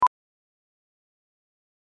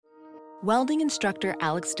Welding instructor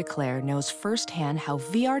Alex DeClaire knows firsthand how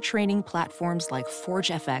VR training platforms like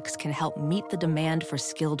ForgeFX can help meet the demand for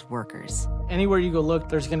skilled workers. Anywhere you go look,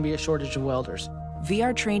 there's going to be a shortage of welders.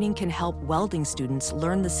 VR training can help welding students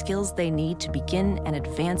learn the skills they need to begin and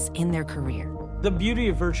advance in their career. The beauty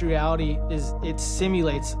of virtual reality is it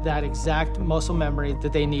simulates that exact muscle memory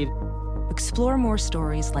that they need. Explore more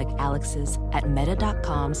stories like Alex's at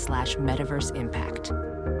meta.com/metaverseimpact.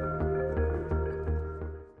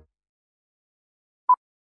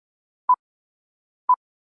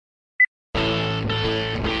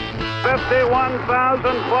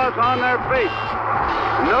 $51,000 plus on their feet.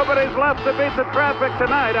 Nobody's left to beat the traffic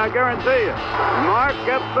tonight, I guarantee you. Mark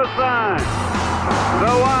gets the sign.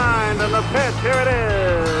 The wind and the pitch, here it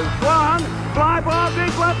is. Swung, fly ball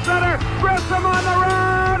deep left center. Grissom on the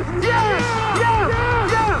road. Yes! Yes!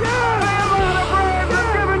 Yes! The Atlanta Braves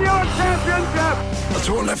have given you a championship.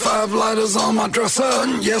 25 lighters on my dresser,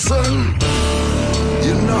 yes sir.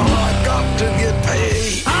 You know I got to get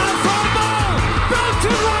paid. Back to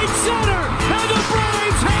right center, and the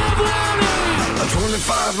Braves have won it!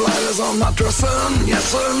 25 lighters on my dresser,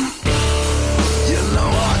 yes sir. You know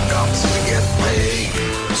I got to get paid.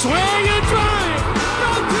 Swing and drive,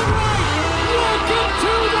 back to right, welcome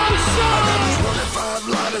to the show! I got 25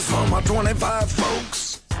 lighters for my 25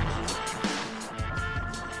 folks.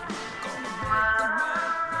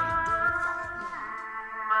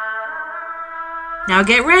 Now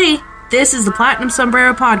get ready. This is the Platinum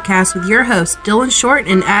Sombrero Podcast with your hosts, Dylan Short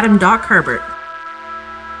and Adam Doc Herbert.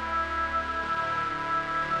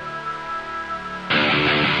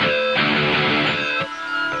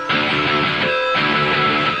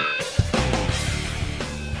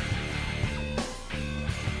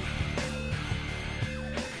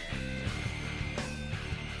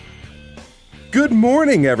 Good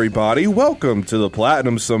morning, everybody. Welcome to the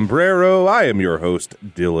Platinum Sombrero. I am your host,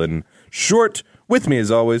 Dylan Short. With me,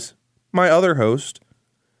 as always, my other host,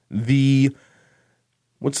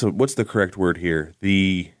 what's the correct word here?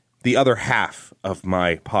 The other half of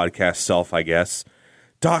my podcast self, I guess,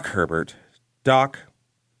 Doc Herbert. Doc,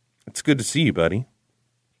 it's good to see you, buddy.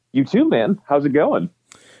 You too, man. How's it going?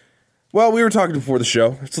 Well, we were talking before the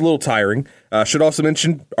show. It's a little tiring. Should also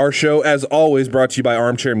mention our show, as always, brought to you by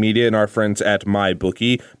Armchair Media and our friends at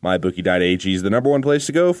MyBookie. MyBookie.ag is the number one place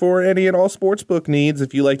to go for any and all sportsbook needs.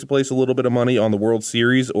 If you like to place a little bit of money on the World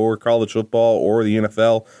Series or college football or the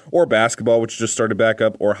NFL or basketball, which just started back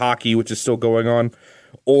up, or hockey, which is still going on,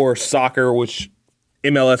 or soccer, which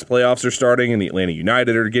MLS playoffs are starting and the Atlanta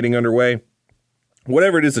United are getting underway,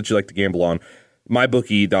 whatever it is that you like to gamble on,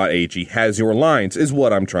 MyBookie.ag has your lines, is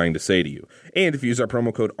what I'm trying to say to you. And if you use our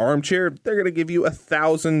promo code ARMCHAIR, they're going to give you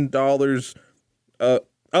 $1,000,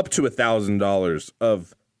 up to $1,000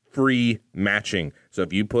 of free matching. So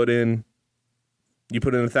if you put in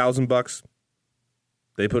 $1,000,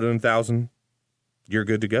 they put in $1,000, you're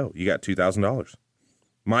good to go. You got $2,000.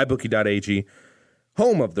 MyBookie.ag,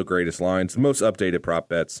 home of the greatest lines, most updated prop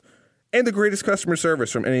bets, and the greatest customer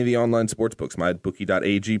service from any of the online sportsbooks.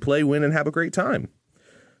 MyBookie.ag. Play, win, and have a great time.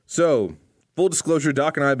 So, full disclosure,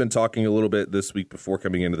 Doc and I have been talking a little bit this week before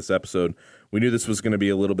coming into this episode. We knew this was going to be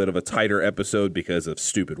a little bit of a tighter episode because of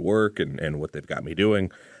stupid work and what they've got me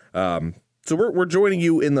doing. So we're joining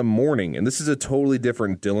you in the morning, and this is a totally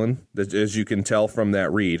different Dylan, as you can tell from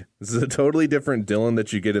that read. This is a totally different Dylan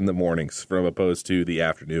that you get in the mornings from opposed to the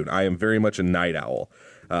afternoon. I am very much a night owl.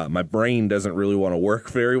 My brain doesn't really want to work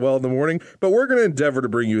very well in the morning, but we're going to endeavor to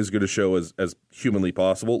bring you as good a show as humanly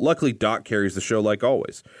possible. Luckily, Doc carries the show like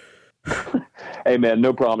always. Hey, man,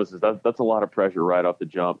 no promises. That's a lot of pressure right off the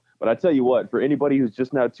jump. But I tell you what, for anybody who's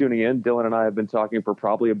just now tuning in, Dylan and I have been talking for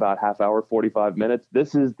probably about half hour, 45 minutes.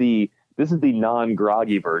 This is the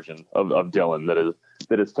non-groggy version of Dylan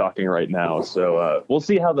that is talking right now. So we'll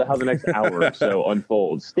see how the next hour or so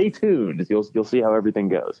unfolds. Stay tuned. You'll see how everything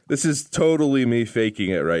goes. This is totally me faking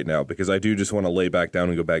it right now because I do just want to lay back down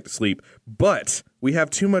and go back to sleep. But we have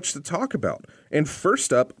too much to talk about. And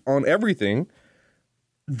first up on everything,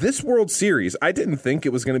 this World Series. I didn't think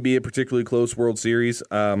it was going to be a particularly close World Series.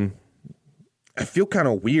 I feel kind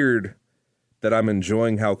of weird that I'm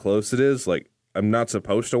enjoying how close it is. Like, I'm not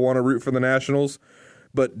supposed to want to root for the Nationals.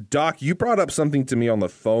 But, Doc, you brought up something to me on the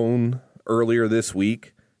phone earlier this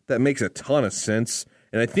week that makes a ton of sense,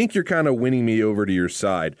 and I think you're kind of winning me over to your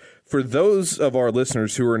side. For those of our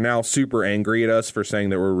listeners who are now super angry at us for saying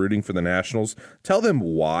that we're rooting for the Nationals, tell them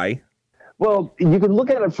why. Well, you can look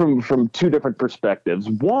at it from two different perspectives.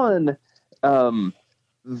 One,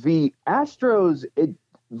 the Astros,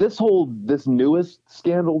 this newest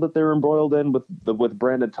scandal that they're embroiled in with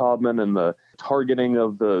Brandon Taubman and the targeting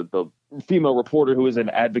of the female reporter who is an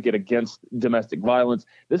advocate against domestic violence.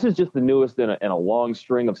 This is just the newest in a long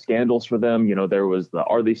string of scandals for them. You know, there was the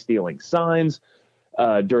 "Are they stealing signs?"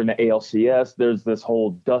 During the ALCS. There's this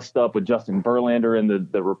whole dust up with Justin Verlander and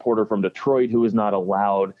the reporter from Detroit who was not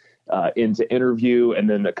allowed into interview. And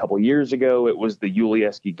then a couple years ago, it was the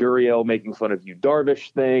Yulieski Gurriel making fun of Yu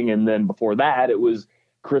Darvish thing. And then before that, it was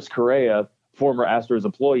Chris Correa, former Astros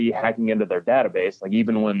employee, hacking into their database. Like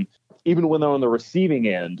even when they're on the receiving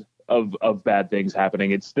end of bad things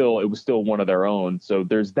happening, it was still one of their own. So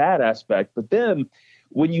there's that aspect. But then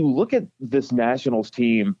when you look at this Nationals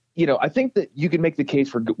team, you know, I think that you can make the case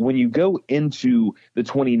for when you go into the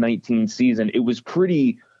 2019 season, it was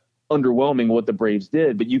pretty underwhelming what the Braves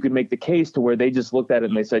did, but you could make the case to where they just looked at it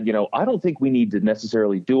and they said, you know, I don't think we need to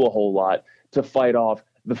necessarily do a whole lot to fight off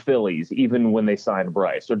the Phillies, even when they signed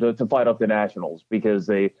Bryce, or to fight off the Nationals because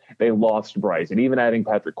they lost Bryce. And even adding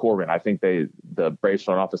Patrick Corbin, I think the Braves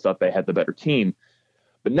front office thought they had the better team.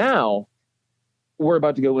 But now we're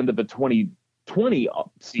about to go into the 2020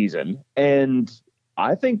 season, and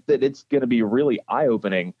I think that it's going to be really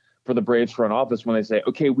eye-opening for the Braves front office when they say,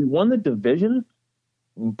 okay, we won the division,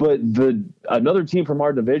 but another team from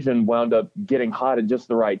our division wound up getting hot at just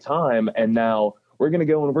the right time, and now we're going to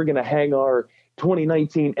go and we're going to hang our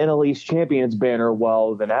 2019 NL East champions banner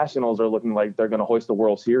while the Nationals are looking like they're going to hoist the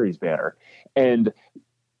World Series banner. And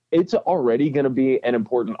it's already going to be an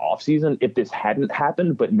important offseason if this hadn't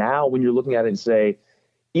happened, but now when you're looking at it and say,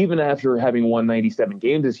 even after having won 97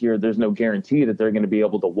 games this year, there's no guarantee that they're going to be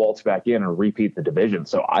able to waltz back in and repeat the division.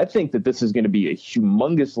 So I think that this is going to be a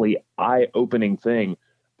humongously eye-opening thing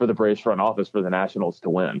for the Braves front office for the Nationals to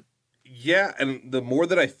win. Yeah, and the more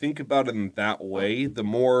that I think about it in that way, the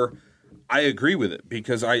more I agree with it,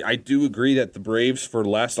 because I do agree that the Braves for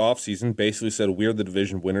last offseason basically said we're the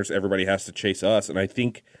division winners, everybody has to chase us, and I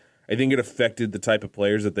think it affected the type of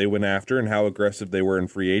players that they went after and how aggressive they were in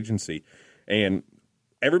free agency. And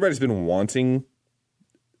everybody's been wanting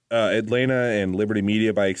Atlanta and Liberty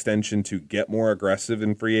Media by extension to get more aggressive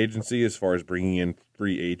in free agency as far as bringing in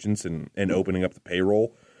free agents and opening up the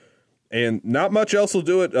payroll. And not much else will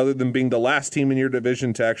do it other than being the last team in your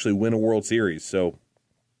division to actually win a World Series. So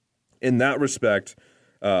in that respect,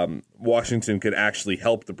 Washington could actually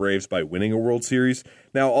help the Braves by winning a World Series.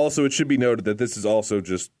 Now, also, it should be noted that this is also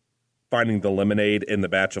just finding the lemonade in the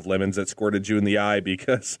batch of lemons that squirted you in the eye,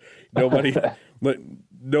 because nobody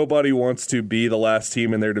wants to be the last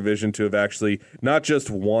team in their division to have actually not just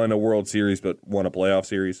won a World Series, but won a playoff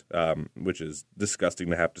series, which is disgusting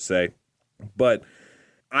to have to say. But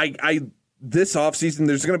this offseason,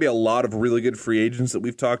 there's going to be a lot of really good free agents that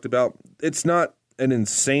we've talked about. It's not an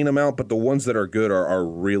insane amount, but the ones that are good are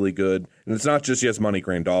really good. And it's not just Yasmani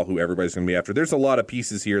Grandal, who everybody's going to be after. There's a lot of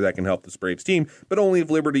pieces here that can help this Braves team, but only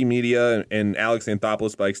if Liberty Media and Alex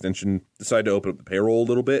Anthopoulos, by extension, decide to open up the payroll a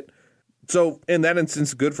little bit. So in that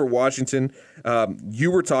instance, good for Washington.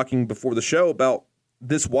 You were talking before the show about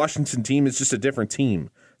this Washington team is just a different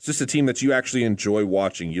team. It's just a team that you actually enjoy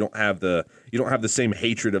watching. You don't have the same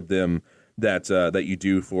hatred of them that you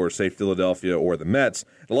do for, say, Philadelphia or the Mets.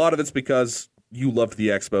 A lot of it's because you loved the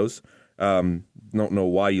Expos. Don't know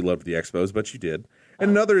why you loved the Expos, but you did. And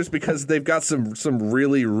another is because they've got some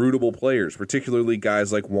really rootable players, particularly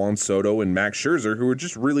guys like Juan Soto and Max Scherzer, who are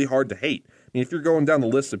just really hard to hate. I mean, if you're going down the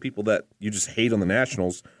list of people that you just hate on the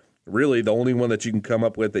Nationals, really the only one that you can come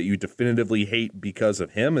up with that you definitively hate because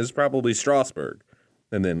of him is probably Strasburg.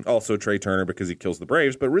 And then also Trey Turner because he kills the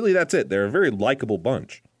Braves. But really, that's it. They're a very likable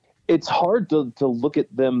bunch. It's hard to look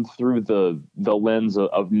at them through the lens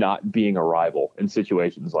of not being a rival in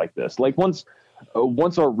situations like this. Like once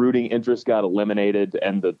our rooting interest got eliminated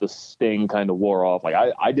and the sting kind of wore off, like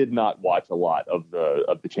I did not watch a lot of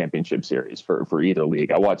the championship series for either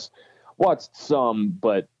league. I watched some,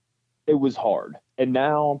 but it was hard. And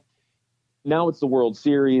now it's the World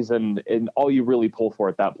Series, and all you really pull for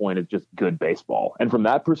at that point is just good baseball. And from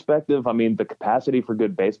that perspective, I mean, the capacity for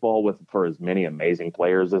good baseball for as many amazing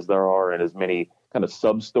players as there are and as many kind of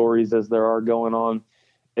sub-stories as there are going on,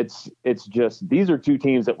 it's just these are two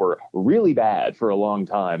teams that were really bad for a long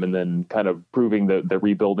time and then kind of proving that the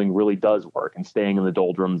rebuilding really does work and staying in the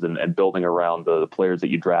doldrums and building around the players that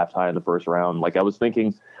you draft high in the first round. Like I was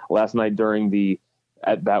thinking last night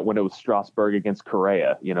at that when it was Strasburg against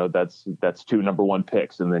Correa, you know, that's two number one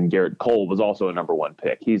picks. And then Garrett Cole was also a number one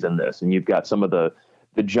pick. He's in this. And you've got some of the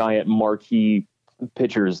giant marquee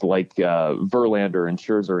pitchers like Verlander and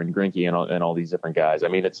Scherzer and Greinke and all these different guys. I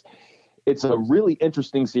mean, it's a really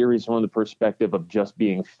interesting series from the perspective of just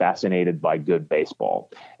being fascinated by good baseball.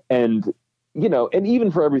 And you know, and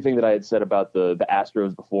even for everything that I had said about the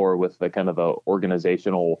Astros before with the kind of the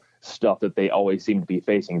organizational stuff that they always seem to be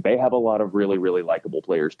facing, they have a lot of really, really likable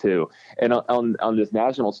players too. And on this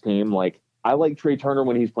Nationals team, like, I like Trey Turner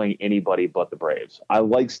when he's playing anybody but the Braves. I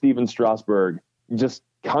like Steven Strasburg just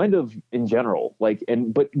kind of in general, like,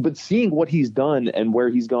 but seeing what he's done and where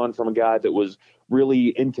he's gone from a guy that was really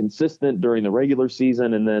inconsistent during the regular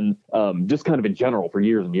season and then just kind of in general for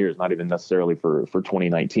years and years, not even necessarily for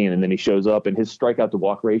 2019. And then he shows up and his strikeout to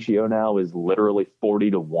walk ratio now is literally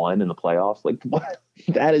 40-1 in the playoffs. Like, what?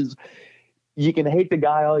 That is, you can hate the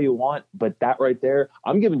guy all you want, but that right there,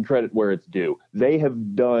 I'm giving credit where it's due. They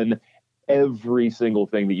have done every single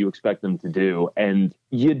thing that you expect them to do. And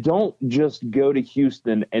you don't just go to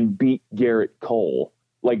Houston and beat Garrett Cole.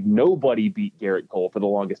 Like, nobody beat Garrett Cole for the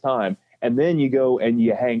longest time. And then you go and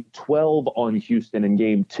you hang 12 on Houston in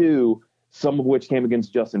game 2, some of which came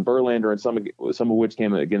against Justin Verlander and some of which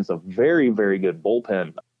came against a very, very good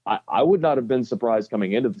bullpen. I would not have been surprised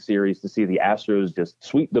coming into the series to see the Astros just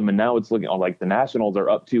sweep them. And now it's looking like the Nationals are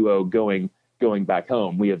up 2-0 going back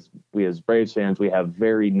home. We as Braves fans, we have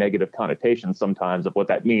very negative connotations sometimes of what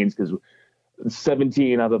that means, because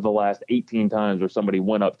 17 out of the last 18 times where somebody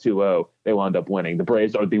went up 2-0, they wound up winning. The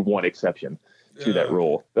Braves are the one exception to that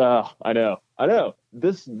rule. I know.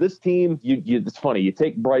 This team, it's funny. You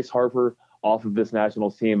take Bryce Harper off of this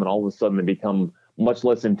Nationals team, and all of a sudden they become much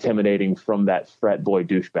less intimidating from that frat boy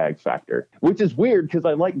douchebag factor, which is weird because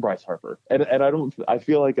I like Bryce Harper, and I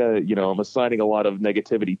feel like I'm assigning a lot of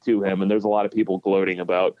negativity to him, and there's a lot of people gloating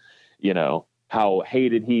about, how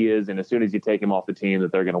hated he is, and as soon as you take him off the team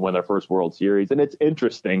that they're going to win their first World Series, and it's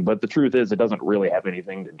interesting, but the truth is it doesn't really have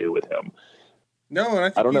anything to do with him. No, and I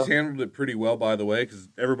think he's handled it pretty well, by the way, because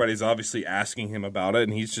everybody's obviously asking him about it,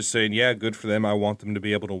 and he's just saying, yeah, good for them. I want them to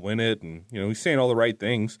be able to win it, and, he's saying all the right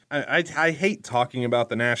things. I hate talking about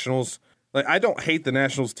the Nationals. Like, I don't hate the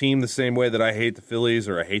Nationals team the same way that I hate the Phillies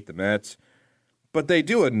or I hate the Mets, but they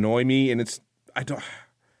do annoy me, and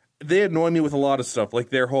they annoy me with a lot of stuff. Like,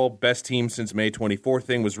 their whole best team since May 24th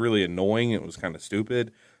thing was really annoying. It was kind of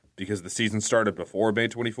stupid because the season started before May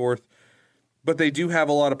 24th. But they do have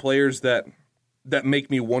a lot of players that make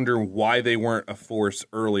me wonder why they weren't a force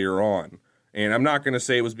earlier on. And I'm not going to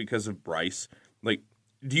say it was because of Bryce. Like,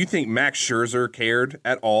 do you think Max Scherzer cared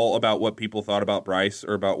at all about what people thought about Bryce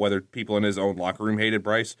or about whether people in his own locker room hated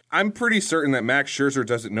Bryce? I'm pretty certain that Max Scherzer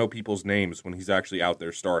doesn't know people's names when he's actually out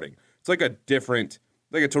there starting. It's like a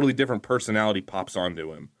totally different personality pops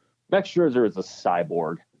onto him. Max Scherzer is a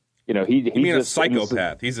cyborg. He's a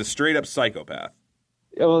psychopath. He's a straight up psychopath.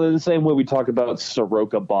 Well, in the same way we talk about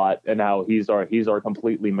Soroka Bot and how he's our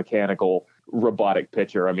completely mechanical robotic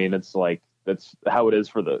pitcher. I mean, it's like that's how it is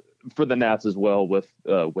for the Nats as well with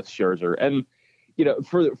Scherzer. And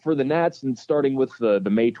for the Nats, and starting with the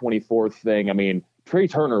May 24th thing, I mean, Trey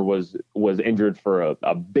Turner was injured for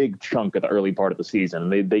a big chunk of the early part of the season.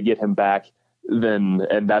 They get him back then,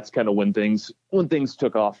 and that's kind of when things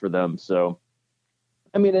took off for them. So,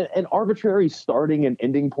 I mean, and arbitrary starting and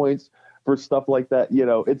ending points for stuff like that,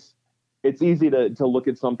 it's easy to look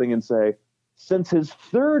at something and say, since his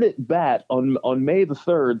third at bat on May the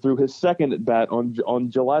 3rd through his second at bat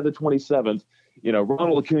on July the 27th,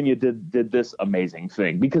 Ronald Acuna did this amazing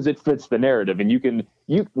thing because it fits the narrative, and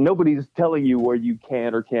nobody's telling you where you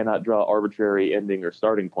can or cannot draw arbitrary ending or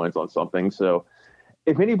starting points on something. So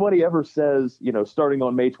if anybody ever says, starting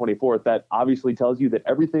on May 24th, that obviously tells you that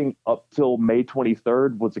everything up till May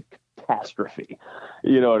 23rd was a catastrophe.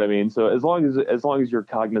 You know what I mean? So as long as you're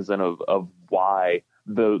cognizant of why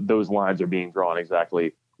those lines are being drawn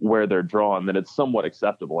exactly where they're drawn, then it's somewhat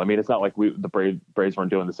acceptable. I mean, it's not like the Braves weren't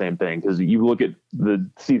doing the same thing, because you look at the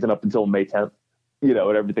season up until May 10th, and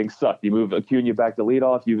everything sucked. You move Acuna back to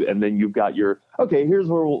leadoff, and then you've got your, okay, here's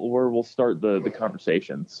where we'll start the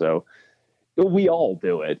conversation. So we all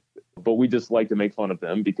do it, but we just like to make fun of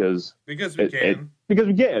them because we can. Because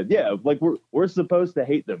we can, yeah. Like we're supposed to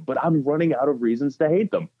hate them, but I'm running out of reasons to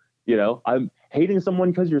hate them. I'm hating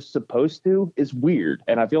someone because you're supposed to is weird,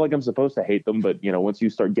 and I feel like I'm supposed to hate them. But once you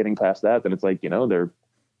start getting past that, then it's like they're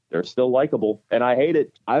still likable, and I hate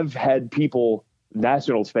it. I've had people,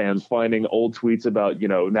 Nationals fans, finding old tweets about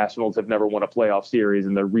Nationals have never won a playoff series,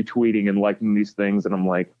 and they're retweeting and liking these things, and I'm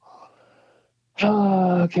like,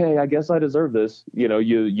 okay, I guess I deserve this.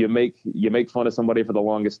 You make fun of somebody for the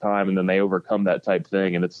longest time, and then they overcome that type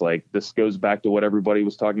thing. And it's like, this goes back to what everybody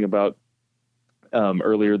was talking about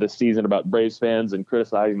earlier this season about Braves fans and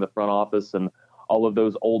criticizing the front office and all of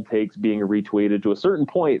those old takes being retweeted. To a certain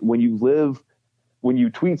point, when you live when you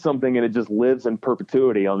tweet something and it just lives in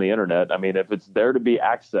perpetuity on the internet, I mean, if it's there to be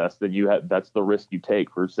accessed, then that's the risk you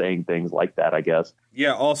take for saying things like that, I guess.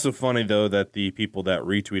 Yeah, also funny, though, that the people that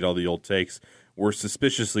retweet all the old takes were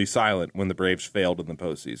suspiciously silent when the Braves failed in the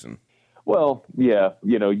postseason. Well, yeah,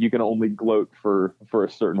 you can only gloat for a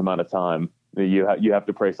certain amount of time. You have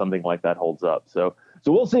to pray something like that holds up. So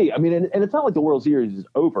we'll see. I mean, and it's not like the World Series is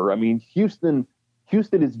over. I mean, Houston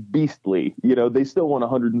is beastly. They still won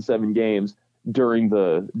 107 games during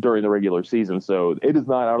the regular season. So it is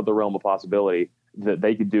not out of the realm of possibility that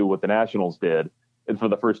they could do what the Nationals did for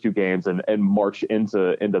the first two games and march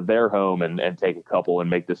into their home and take a couple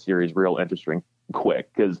and make this series real interesting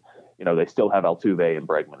quick. Because, they still have Altuve and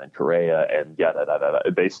Bregman and Correa and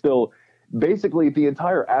they still basically the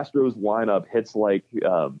entire Astros lineup hit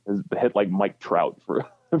like Mike Trout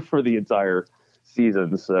for the entire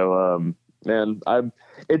season. So,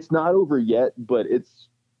 it's not over yet, but it's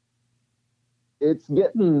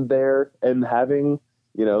getting there, and having,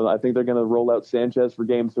 I think they're going to roll out Sanchez for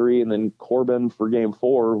game 3 and then Corbin for game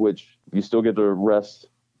 4, which you still get to rest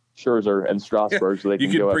Scherzer and Strasburg, so they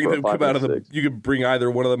can go out for a 5 and 6. You could bring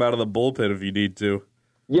either one of them out of the bullpen if you need to.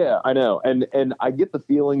 Yeah, I know. And I get the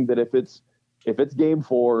feeling that if it's game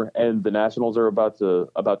 4 and the Nationals are about to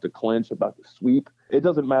clinch, about to sweep, it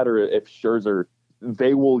doesn't matter if Scherzer,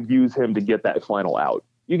 they will use him to get that final out.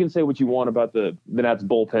 You can say what you want about the Nats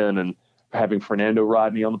bullpen and having Fernando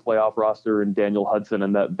Rodney on the playoff roster and Daniel Hudson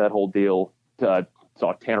and that whole deal. Saw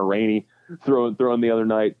Tanner Rainey throwing the other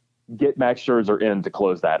night. Get Max Scherzer in to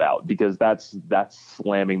close that out, because that's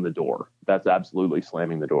slamming the door. That's absolutely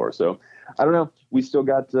slamming the door. So I don't know. We still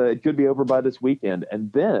got it could be over by this weekend, and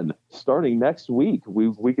then starting next week,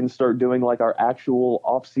 we can start doing like our actual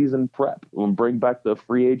off-season prep. We'll bring back the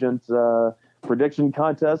free agent prediction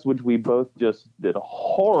contest, which we both just did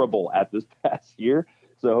horrible at this past year.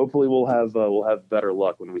 So hopefully we'll have better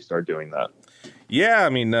luck when we start doing that. Yeah, I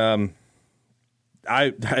mean,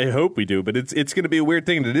 I hope we do, but it's going to be a weird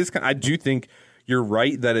thing. It is. I do think you're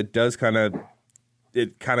right that it does kind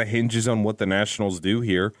of hinges on what the Nationals do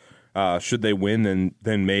here. Should they win,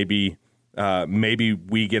 then maybe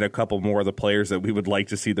we get a couple more of the players that we would like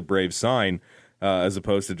to see the Braves sign, as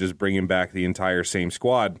opposed to just bringing back the entire same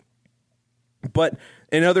squad. But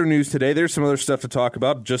in other news today, there's some other stuff to talk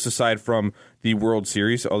about, just aside from the World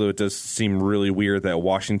Series, although it does seem really weird that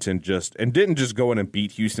Washington didn't just go in and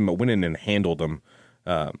beat Houston, but went in and handled them,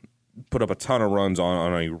 put up a ton of runs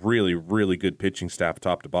on a really, really good pitching staff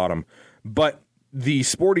top to bottom. But the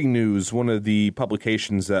Sporting News, one of the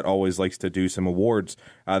publications that always likes to do some awards,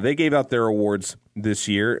 they gave out their awards this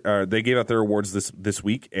year. They gave out their awards this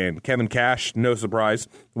week, and Kevin Cash, no surprise,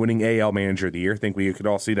 winning AL Manager of the Year. I think we could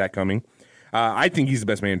all see that coming. I think he's the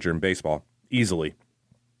best manager in baseball, easily.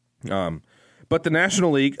 But the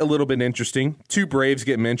National League, a little bit interesting. 2 Braves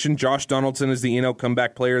get mentioned. Josh Donaldson is the NL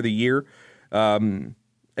Comeback Player of the Year.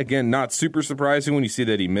 Again, not super surprising when you see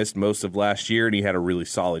that he missed most of last year and he had a really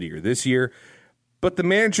solid year this year. But the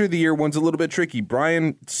Manager of the Year one's a little bit tricky.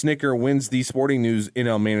 Brian Snitker wins the Sporting News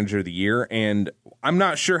NL Manager of the Year, and I'm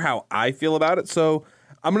not sure how I feel about it, so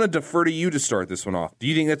I'm going to defer to you to start this one off. Do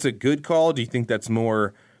you think that's a good call? Do you think that's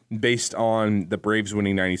more based on the Braves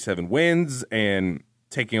winning 97 wins and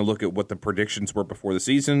taking a look at what the predictions were before the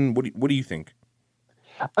season? What do you think?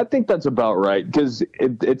 I think that's about right, because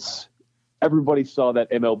it's everybody saw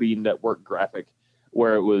that MLB Network graphic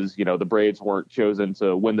where it was, the Braves weren't chosen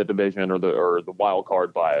to win the division or the wild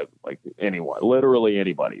card by like anyone, literally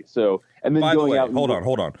anybody. So, and then by going the way, out.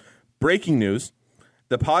 Hold on. Breaking news: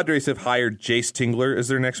 the Padres have hired Jace Tingler as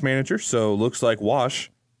their next manager. So looks like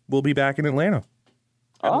Wash will be back in Atlanta.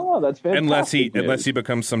 Oh, that's fantastic. Unless he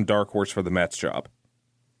becomes some dark horse for the Mets job.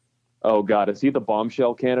 Oh God, is he the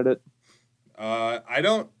bombshell candidate? I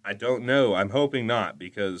don't know. I'm hoping not,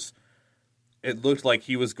 because it looked like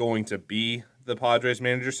he was going to be the Padres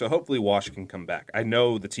manager. So hopefully Wash can come back. I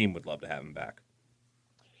know the team would love to have him back.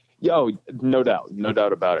 Yeah, no doubt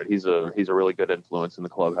about it. He's a really good influence in the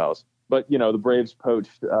clubhouse. But the Braves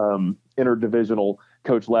poached interdivisional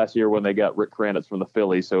coach last year when they got Rick Kranitz from the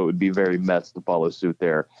Phillies, so it would be very Mets to follow suit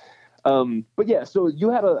there. But yeah, so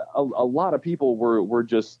you had a lot of people were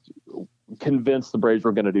just convinced the Braves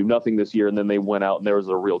were going to do nothing this year, and then they went out and there was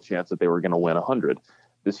a real chance that they were going to win 100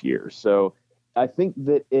 this year. So I think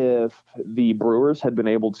that if the Brewers had been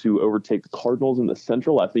able to overtake the Cardinals in the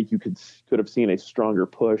Central, I think you could have seen a stronger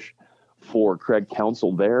push for Craig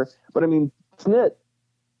Counsell there. But I mean, Snit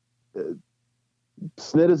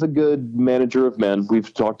is a good manager of men.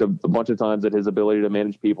 We've talked a bunch of times that his ability to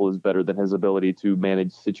manage people is better than his ability to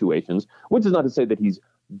manage situations, which is not to say that he's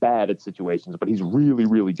bad at situations, but he's really,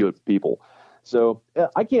 really good with people. So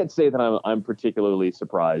I can't say that I'm particularly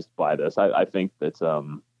surprised by this. I think that as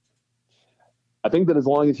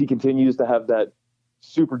long as he continues to have that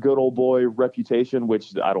super good old boy reputation,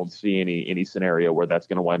 which I don't see any scenario where that's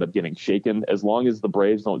going to wind up getting shaken, as long as the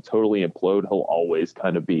Braves don't totally implode, he'll always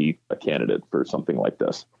kind of be a candidate for something like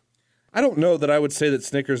this. I don't know that I would say that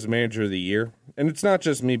Snitker's the manager of the year. And it's not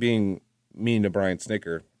just me being mean to Brian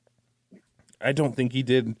Snitker. I don't think he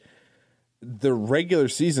did the regular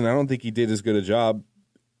season. I don't think he did as good a job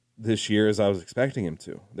this year as I was expecting him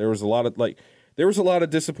to. There was a lot of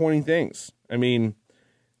disappointing things. I mean,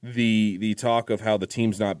 the talk of how the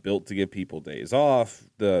team's not built to give people days off,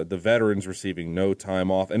 the veterans receiving no time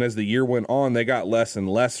off, and as the year went on, they got less and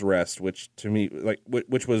less rest, which to me,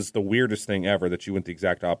 which was the weirdest thing ever, that you went the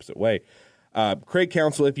exact opposite way. Craig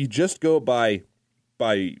Counsell, if you just go by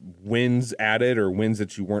wins added or wins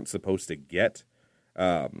that you weren't supposed to get,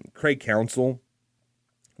 Craig Counsell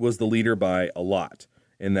was the leader by a lot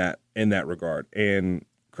in that regard, and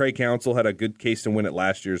Craig Counsell had a good case to win it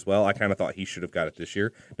last year as well. I kind of thought he should have got it this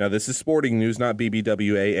year. Now, this is Sporting News, not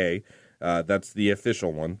BBWAA. That's the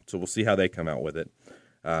official one, so we'll see how they come out with it.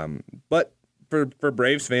 But for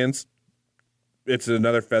Braves fans, it's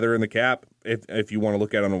another feather in the cap. If you want to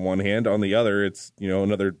look at it on the one hand, on the other, it's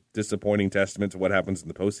another disappointing testament to what happens in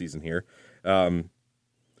the postseason here.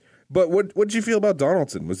 But what did you feel about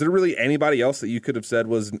Donaldson? Was there really anybody else that you could have said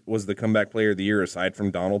was the comeback player of the year aside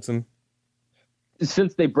from Donaldson?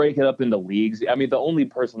 Since they break it up into leagues, I mean, the only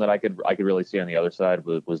person that I could really see on the other side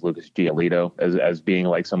was Lucas Giolito as being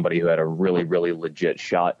like somebody who had a really, really legit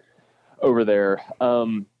shot over there.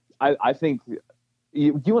 I think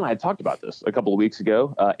you and I had talked about this a couple of weeks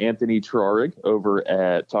ago. Anthony Trarig over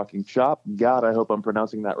at Talking Shop. God, I hope I'm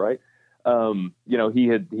pronouncing that right.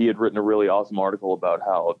 He had written a really awesome article about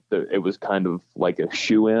how it was kind of like a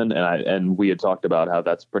shoe-in, and we had talked about how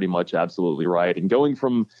that's pretty much absolutely right. And going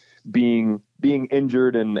from being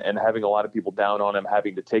injured and having a lot of people down on him,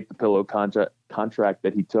 having to take the pillow contract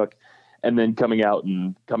that he took, and then coming out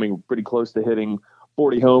and coming pretty close to hitting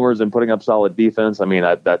 40 homers and putting up solid defense. I mean,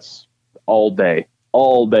 that's all day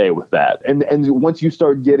with that. And once you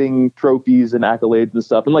start getting trophies and accolades and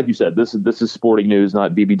stuff, and like you said, this is Sporting News,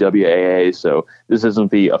 not BBWAA, so this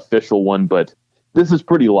isn't the official one, but this is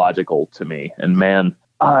pretty logical to me. And man,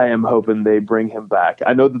 I am hoping they bring him back.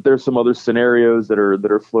 I know that there's some other scenarios that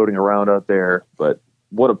are floating around out there, but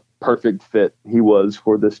what a perfect fit he was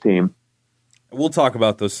for this team. We'll talk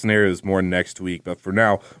about those scenarios more next week, but for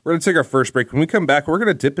now, we're going to take our first break. When we come back, we're going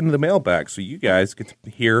to dip into the mailbag so you guys get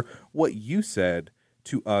to hear what you said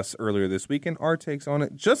to us earlier this week and our takes on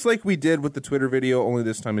it, just like we did with the Twitter video, only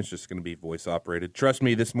this time it's just going to be voice operated. Trust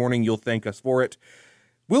me, this morning you'll thank us for it.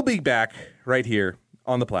 We'll be back right here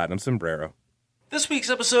on the Platinum Sombrero. This week's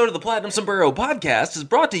episode of the Platinum Sombrero podcast is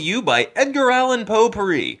brought to you by Edgar Allan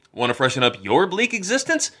Potpourri. Want to freshen up your bleak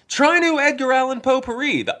existence? Try new Edgar Allan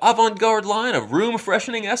Potpourri, the avant-garde line of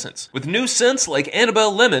room-freshening essence. With new scents like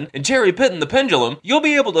Annabelle Lemon and Cherry Pit and the Pendulum, you'll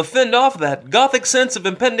be able to fend off that gothic sense of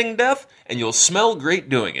impending death, and you'll smell great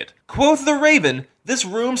doing it. Quoth the Raven, this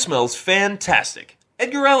room smells fantastic.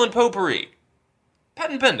 Edgar Allan Potpourri.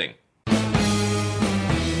 Patent pending.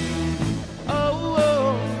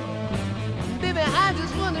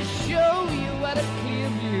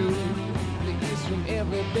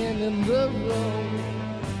 In the road.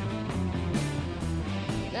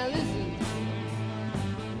 Now listen.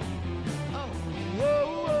 Oh,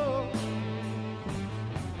 whoa, whoa.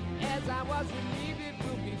 As I was relieved it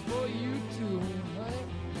will be for you too, honey.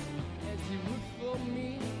 As you would for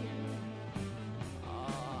me.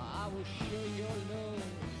 I will show your love.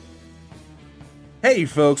 Hey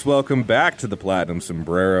folks, welcome back to the Platinum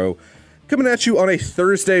Sombrero. Coming at you on a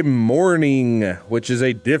Thursday morning, which is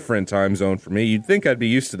a different time zone for me. You'd think I'd be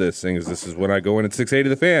used to this, seeing as this is when I go in at 6:80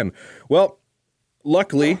 The Fan. Well,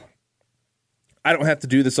 luckily, I don't have to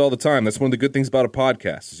do this all the time. That's one of the good things about a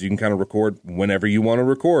podcast, is you can kind of record whenever you want to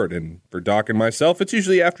record. And for Doc and myself, it's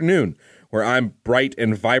usually afternoon, where I'm bright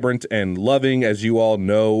and vibrant and loving, as you all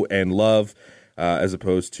know and love, as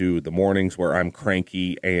opposed to the mornings where I'm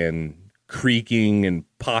cranky and creaking and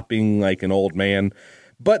popping like an old man.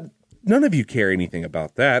 But none of you care anything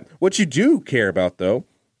about that. What you do care about, though,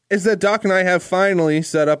 is that Doc and I have finally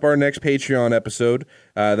set up our next Patreon episode.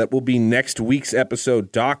 That will be next week's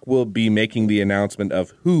episode. Doc will be making the announcement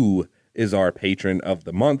of who is our patron of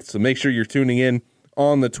the month. So make sure you're tuning in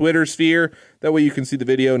on the Twitter sphere. That way you can see the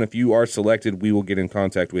video, and if you are selected, we will get in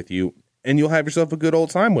contact with you, and you'll have yourself a good old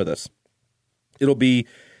time with us. It'll be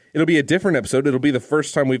It'll be a different episode. It'll be the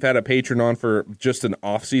first time we've had a patron on for just an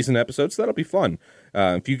off-season episode, so that'll be fun.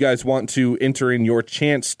 If you guys want to enter in your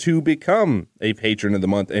chance to become a patron of the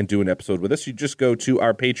month and do an episode with us, you just go to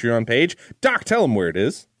our Patreon page. Doc, tell them where it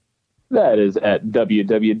is. That is at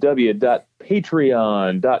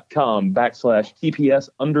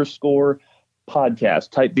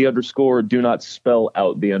www.patreon.com/TPS_podcast. Type the underscore. Do not spell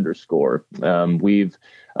out the underscore. We've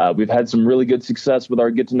had some really good success with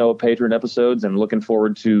our Get to Know a Patron episodes, and looking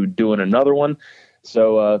forward to doing another one.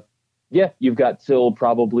 So, you've got till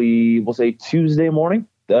probably, we'll say Tuesday morning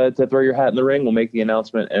to throw your hat in the ring. We'll make the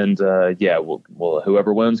announcement, and we'll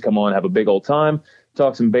whoever wins, come on, have a big old time,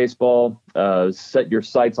 talk some baseball, set your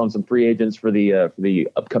sights on some free agents for the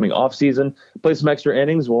upcoming off season, play some extra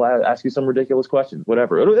innings. We'll ask you some ridiculous questions,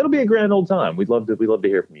 whatever. It'll be a grand old time. We'd love to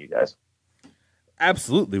hear from you guys.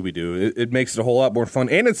 Absolutely, we do. It makes it a whole lot more fun,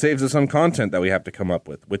 and it saves us on content that we have to come up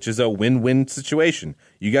with, which is a win-win situation.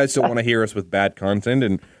 You guys don't want to hear us with bad content,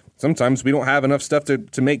 and sometimes we don't have enough stuff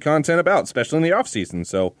to make content about, especially in the off-season.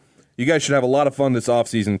 So you guys should have a lot of fun this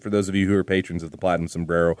off-season for those of you who are patrons of the Platinum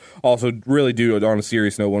Sombrero. Also, really do, on a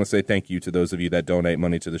serious note, want to say thank you to those of you that donate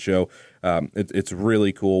money to the show. It's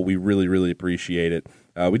really cool. We really, really appreciate it.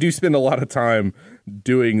 We do spend a lot of time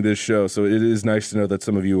doing this show, so it is nice to know that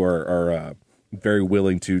some of you are very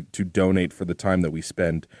willing to donate for the time that we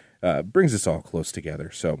spend. Brings us all close together.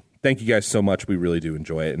 So thank you guys so much. We really do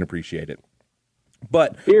enjoy it and appreciate it.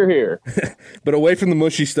 But here. But away from the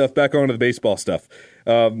mushy stuff, back onto the baseball stuff.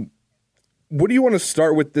 What do you want to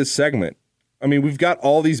start with this segment? I mean, we've got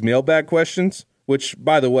all these mailbag questions, which,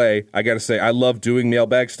 by the way, I got to say, I love doing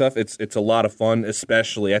mailbag stuff. It's a lot of fun,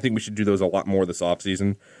 especially. I think we should do those a lot more this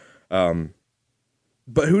offseason.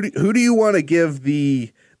 But who do you want to give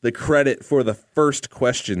the credit for the first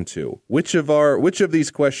question to? Which of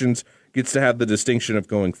these questions gets to have the distinction of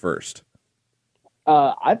going first?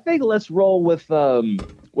 I think let's roll with our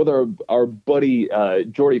buddy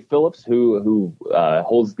Jordy Phillips, who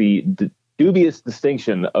holds the dubious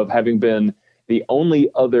distinction of having been the only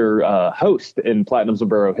other host in Platinum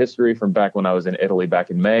Sombrero history from back when I was in Italy back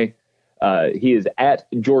in May. He is at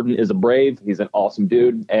Jordan is a Brave. He's an awesome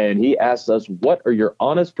dude. And he asks us, what are your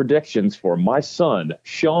honest predictions for my son,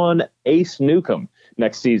 Sean Ace Newcomb,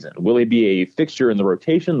 next season? Will he be a fixture in the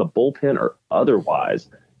rotation, the bullpen, or otherwise?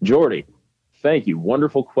 Jordy, thank you.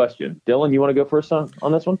 Wonderful question. Dylan, you want to go first on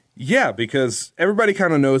this one? Yeah, because everybody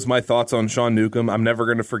kind of knows my thoughts on Sean Newcomb. I'm never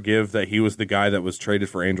going to forgive that he was the guy that was traded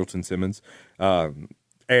for Andrelton Simmons.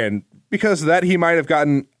 And because of that, he might have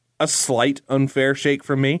gotten a slight unfair shake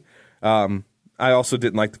from me. I also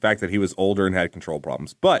didn't like the fact that he was older and had control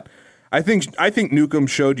problems. But I think Newcomb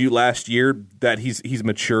showed you last year that he's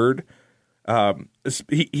matured.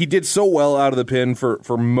 He did so well out of the pen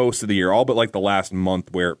for most of the year, all but like the last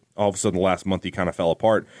month, where all of a sudden the last month he kind of fell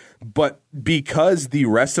apart. But because the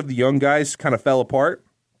rest of the young guys kind of fell apart,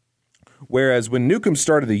 whereas when Newcomb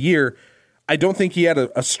started the year, I don't think he had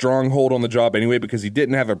a strong hold on the job anyway, because he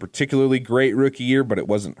didn't have a particularly great rookie year, but it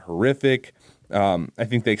wasn't horrific. I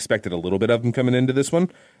think they expected a little bit of him coming into this one.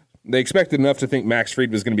 They expected enough to think Max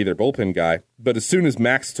Fried was going to be their bullpen guy, but as soon as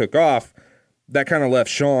Max took off, that kind of left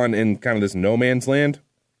Sean in kind of this no man's land.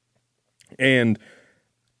 And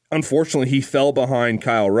unfortunately, he fell behind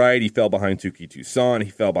Kyle Wright. He fell behind Touki Toussaint. He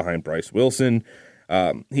fell behind Bryce Wilson.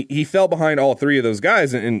 He fell behind all three of those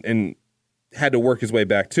guys and had to work his way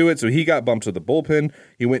back to it. So he got bumped to the bullpen.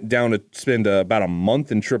 He went down to spend about a month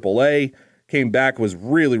in AAA. Came back, was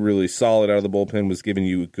really, really solid out of the bullpen, was giving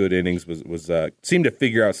you good innings, was seemed to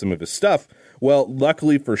figure out some of his stuff. Well,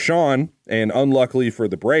 luckily for Sean, and unluckily for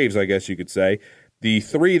the Braves, I guess you could say, the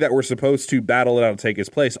three that were supposed to battle it out to take his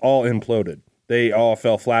place all imploded. They all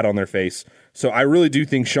fell flat on their face. So I really do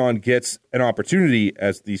think Sean gets an opportunity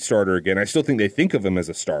as the starter again. I still think they think of him as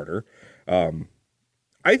a starter.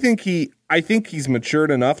 I think he's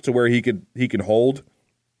matured enough to where he can hold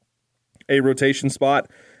a rotation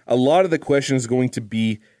spot. A lot of the question is going to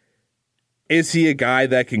be, is he a guy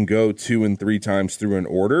that can go 2 and 3 times through an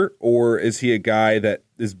order, or is he a guy that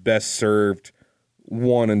is best served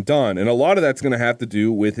one and done? And a lot of that's going to have to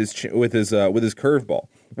do with his curveball.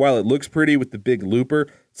 While it looks pretty with the big looper,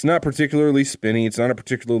 it's not particularly spinny. It's not a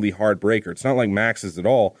particularly hard breaker. It's not like Max's at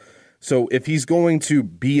all. So if he's going to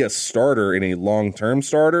be a starter and a long-term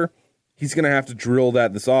starter, he's going to have to drill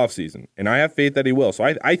that this offseason. And I have faith that he will. So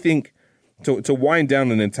I think, to wind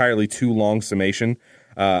down an entirely too long summation,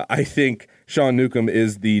 I think Sean Newcomb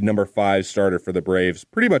is the number 5 starter for the Braves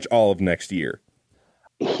pretty much all of next year.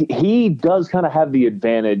 He does kind of have the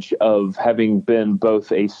advantage of having been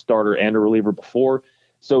both a starter and a reliever before.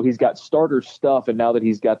 So he's got starter stuff, and now that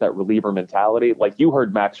he's got that reliever mentality, like you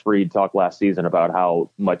heard Max Fried talk last season about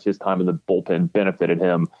how much his time in the bullpen benefited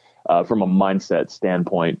him from a mindset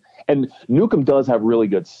standpoint. And Newcomb does have really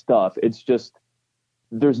good stuff. It's just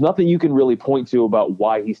there's nothing you can really point to about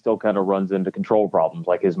why he still kind of runs into control problems.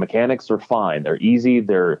 Like his mechanics are fine. They're easy.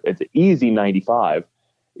 It's an easy 95,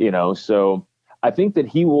 so I think that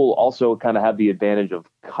he will also kind of have the advantage of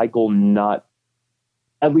Keuchel not,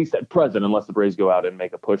 at least at present, unless the Braves go out and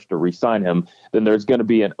make a push to re-sign him, then there's going to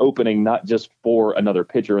be an opening not just for another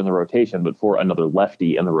pitcher in the rotation, but for another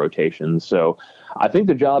lefty in the rotation. So I think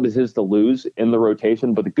the job is his to lose in the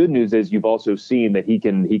rotation. But the good news is you've also seen that he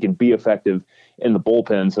can be effective in the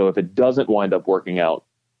bullpen. So if it doesn't wind up working out,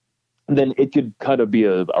 then it could kind of be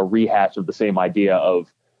a rehash of the same idea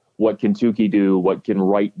of what can Tukey do, what can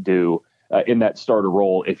Wright do in that starter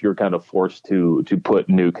role if you're kind of forced to put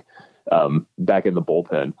Nuke back in the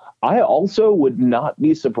bullpen. I also would not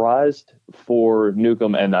be surprised for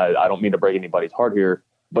Newcomb, and I don't mean to break anybody's heart here,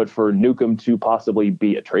 but for Newcomb to possibly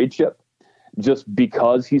be a trade chip just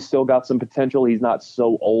because he's still got some potential. He's not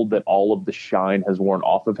so old that all of the shine has worn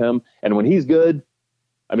off of him. And when he's good,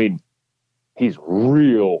 I mean, he's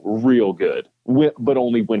real good, but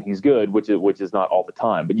only when he's good, which is not all the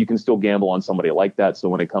time. But you can still gamble on somebody like that. So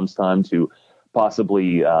when it comes time to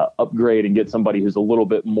possibly upgrade and get somebody who's a little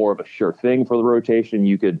bit more of a sure thing for the rotation,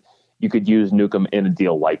 you could use Newcomb in a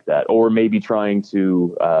deal like that, or maybe trying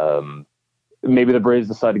to maybe the Braves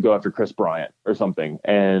decide to go after Chris Bryant or something.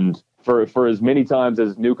 And for as many times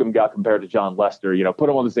as Newcomb got compared to John Lester, put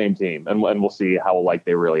him on the same team, and we'll see how alike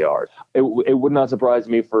they really are. It would not surprise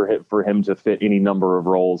me for him to fit any number of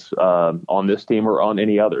roles on this team or on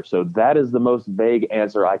any other. So that is the most vague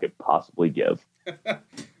answer I could possibly give.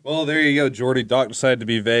 Well, there you go, Jordy. Doc decided to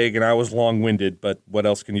be vague, and I was long-winded, but what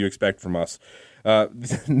else can you expect from us?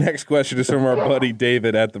 Next question is from our buddy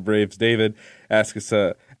David at the Braves. David asks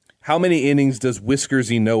us, how many innings does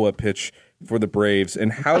Whiskersy Noah pitch for the Braves,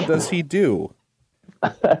 and how does he do?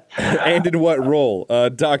 And in what role?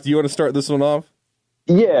 Doc, do you want to start this one off?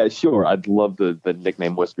 Yeah, sure. I'd love the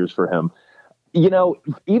nickname Whiskers for him.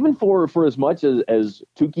 Even for as much as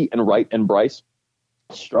Tukey and Wright and Bryce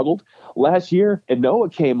struggled last year, and Noah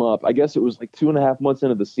came up, I guess it was like 2.5 months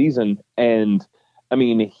into the season, and I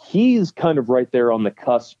mean, he's kind of right there on the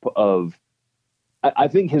cusp of, I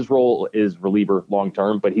think his role is reliever long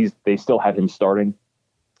term, but they still had him starting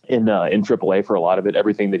in AAA for a lot of it.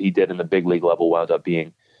 Everything that he did in the big league level wound up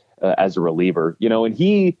being as a reliever, and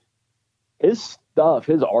his stuff,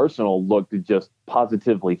 his arsenal looked just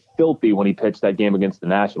positively filthy when he pitched that game against the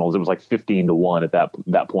Nationals. It was like 15-1 at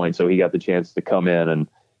that point. So he got the chance to come in, and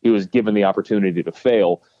he was given the opportunity to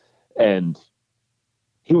fail, and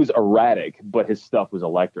he was erratic, but his stuff was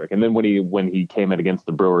electric. And then when he came in against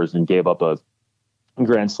the Brewers and gave up a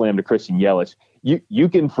grand slam to Christian Yelich, you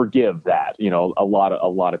can forgive that. A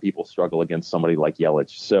lot of people struggle against somebody like Yelich.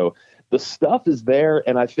 So the stuff is there,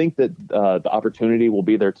 and I think that the opportunity will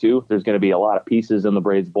be there too. There's going to be a lot of pieces in the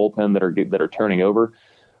Braves bullpen that are turning over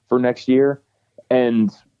for next year, and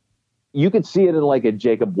you could see it in like a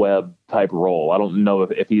Jacob Webb type role. I don't know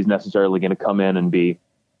if he's necessarily going to come in and be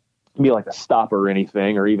like a stopper or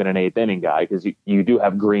anything, or even an 8th inning guy, because you do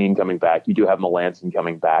have Green coming back, you do have Melanson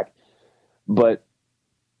coming back, but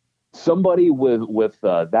somebody with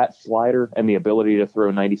that slider and the ability to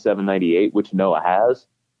throw 97, 98, which Noah has,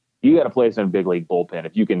 you got to place in a big league bullpen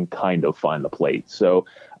if you can kind of find the plate. So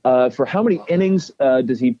for how many innings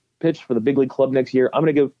does he pitch for the big league club next year? I'm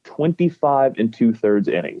going to go 25 2/3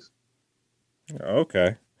 innings.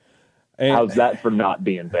 Okay. And how's that for not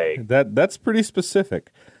being vague? That's pretty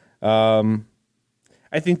specific.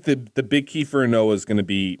 I think the big key for Noah is going to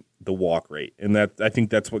be the walk rate, and I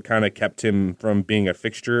think that's what kind of kept him from being a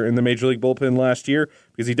fixture in the Major League bullpen last year,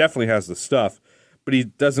 because he definitely has the stuff, but he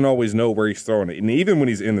doesn't always know where he's throwing it. And even when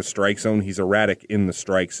he's in the strike zone, he's erratic in the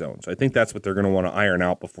strike zone. So I think that's what they're going to want to iron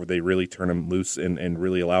out before they really turn him loose and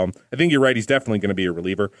really allow him. I think you're right. He's definitely going to be a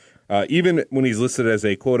reliever. Even when he's listed as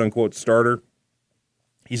a quote-unquote starter,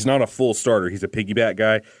 he's not a full starter. He's a piggyback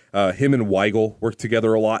guy. Him and Weigel work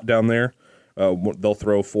together a lot down there. They'll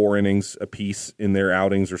throw 4 innings apiece in their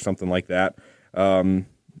outings or something like that.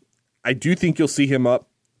 I do think you'll see him up.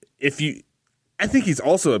 I think he's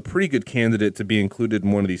also a pretty good candidate to be included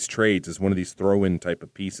in one of these trades as one of these throw-in type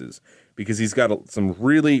of pieces, because he's got some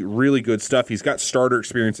really, really good stuff. He's got starter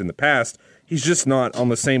experience in the past. He's just not on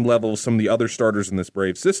the same level as some of the other starters in this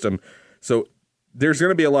Braves system. So there's going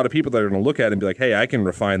to be a lot of people that are going to look at it and be like, hey, I can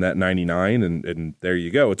refine that 99, and there you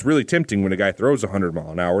go. It's really tempting when a guy throws 100 mile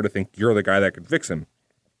an hour to think you're the guy that can fix him.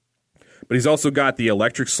 But he's also got the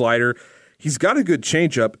electric slider. he's got a good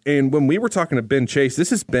changeup. And when we were talking to Ben Chase,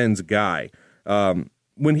 this is Ben's guy.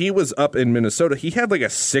 When he was up in Minnesota, he had like a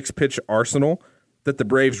 6-pitch arsenal that the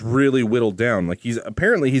Braves really whittled down. Like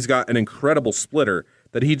he's got an incredible splitter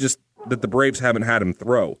that the Braves haven't had him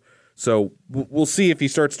throw. So we'll see if he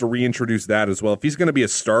starts to reintroduce that as well. If he's going to be a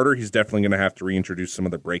starter, he's definitely going to have to reintroduce some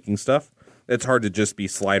of the breaking stuff. It's hard to just be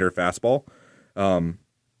slider fastball.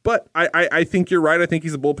 But I think you're right. I think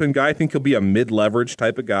he's a bullpen guy. I think he'll be a mid-leverage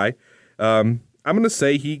type of guy. I'm going to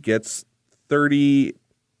say he gets 30.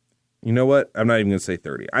 You know what? I'm not even going to say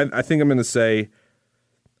 30. I think I'm going to say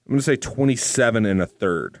 27 and a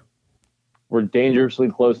third. We're dangerously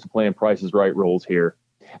close to playing Price is Right rules here.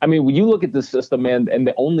 I mean, when you look at the system, and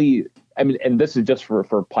this is just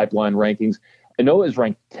for pipeline rankings, Anoa is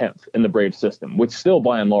ranked 10th in the Braves system, which still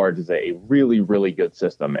by and large is a really, really good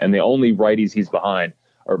system. And the only righties he's behind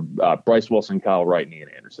are Bryce Wilson, Kyle Wright, and Ian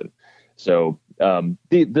Anderson. So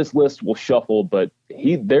this list will shuffle, but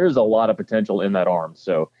there's a lot of potential in that arm.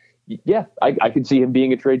 So yeah, I could see him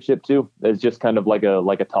being a trade chip too. It's just kind of like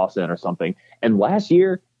a toss in or something. And last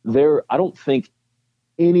year I don't think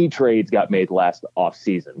any trades got made last off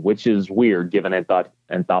season, which is weird given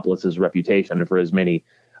Anthopoulos' reputation and for as many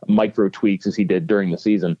micro tweaks as he did during the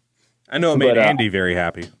season. I know it made Andy very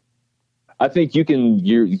happy. I think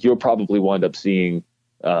you'll probably wind up seeing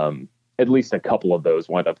at least a couple of those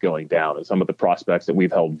wind up going down, and some of the prospects that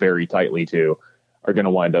we've held very tightly to are going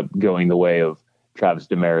to wind up going the way of Travis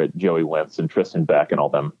Demeritte, Joey Wentz, and Tristan Beck, and all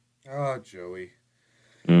them. Oh, Joey.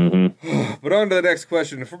 Mm-hmm. But on to the next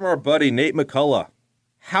question from our buddy Nate McCullough.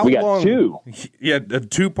 We got two. Yeah, a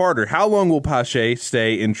two-parter. How long will Pache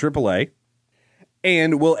stay in AAA?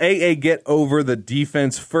 And will AA get over the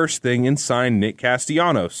defense first thing and sign Nick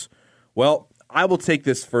Castellanos? Well, I will take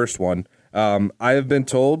this first one. I have been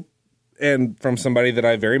told, and from somebody that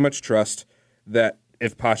I very much trust, that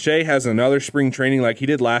if Pache has another spring training like he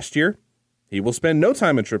did last year, he will spend no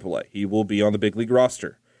time in AAA. He will be on the big league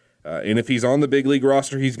roster. And if he's on the big league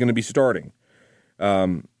roster, he's going to be starting.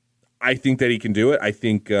 I think that he can do it. I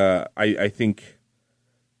think the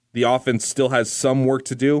offense still has some work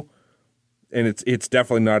to do, and it's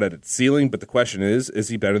definitely not at its ceiling. But the question is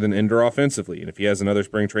he better than Ender offensively? And if he has another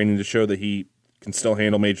spring training to show that he can still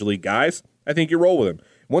handle major league guys, I think you roll with him.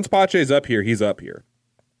 Once Pache's up here, he's up here.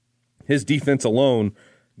 His defense alone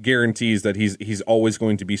guarantees that he's always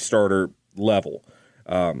going to be starter level.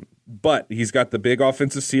 But he's got the big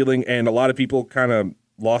offensive ceiling, and a lot of people kind of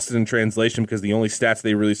lost it in translation because the only stats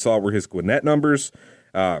they really saw were his Gwinnett numbers,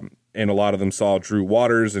 and a lot of them saw Drew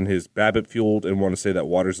Waters and his BABIP fueled and want to say that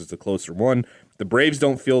Waters is the closer one. The Braves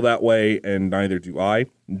don't feel that way, and neither do I.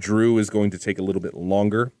 Drew is going to take a little bit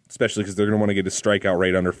longer, especially because they're going to want to get his strikeout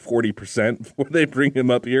rate under 40% before they bring him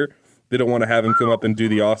up here. They don't want to have him come up and do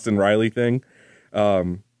the Austin Riley thing.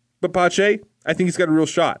 But Pache, I think he's got a real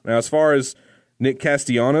shot. Now, as far as Nick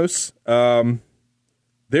Castellanos,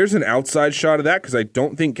 there's an outside shot of that because I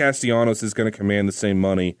don't think Castellanos is going to command the same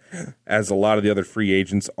money as a lot of the other free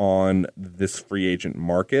agents on this free agent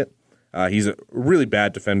market. He's a really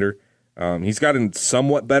bad defender. He's gotten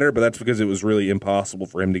somewhat better, but that's because it was really impossible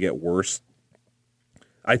for him to get worse.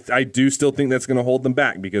 I do still think that's going to hold them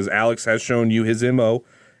back because Alex has shown you his MO,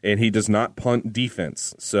 and he does not punt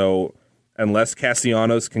defense. So unless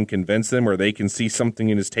Castellanos can convince them or they can see something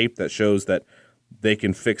in his tape that shows that they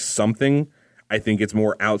can fix something, I think it's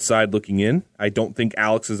more outside looking in. I don't think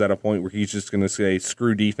Alex is at a point where he's just going to say,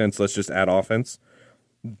 screw defense, let's just add offense.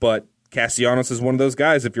 But Castellanos is one of those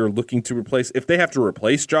guys, if you're looking to if they have to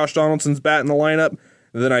replace Josh Donaldson's bat in the lineup,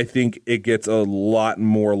 then I think it gets a lot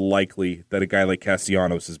more likely that a guy like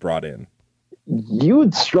Castellanos is brought in. You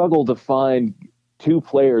would struggle to find two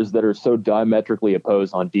players that are so diametrically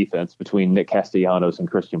opposed on defense between Nick Castellanos and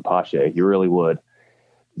Christian Pache. You really would.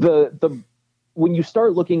 When you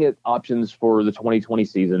start looking at options for the 2020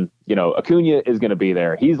 season, Acuna is going to be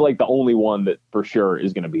there. He's like the only one that for sure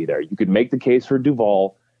is going to be there. You could make the case for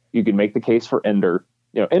Duvall. You could make the case for Ender.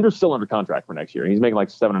 Ender's still under contract for next year. He's making like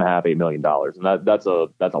 $7.5-8 million, and that's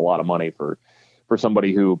a lot of money for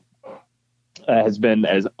somebody who has been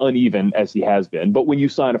as uneven as he has been. But when you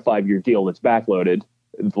sign a 5-year deal that's backloaded,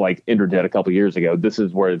 like Ender did a couple years ago, this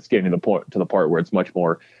is where it's getting to the part where it's much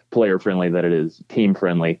more player friendly than it is team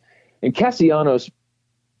friendly. And Castellanos,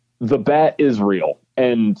 the bat is real,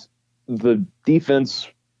 and the defense,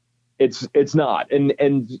 it's not.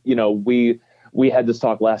 And we had this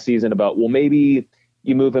talk last season about, well, maybe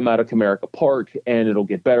you move him out of Comerica Park and it'll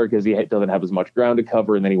get better because he doesn't have as much ground to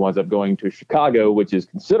cover, and then he winds up going to Chicago, which is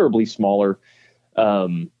considerably smaller.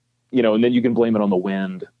 And then you can blame it on the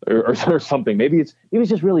wind or something. Maybe it's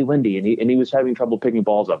just really windy and he was having trouble picking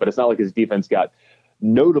balls up, but it's not like his defense got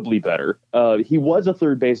notably better. He was a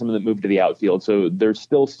third baseman that moved to the outfield, so there's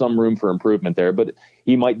still some room for improvement there, but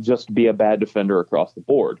he might just be a bad defender across the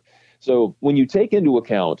board. So when you take into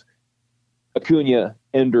account Acuna,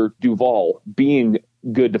 Ender, Duvall being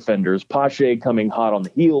good defenders, Pache coming hot on the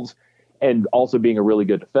heels, and also being a really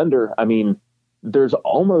good defender, I mean, there's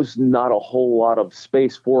almost not a whole lot of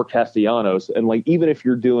space for Castellanos. And like, even if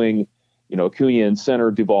you're doing, Acuna in center,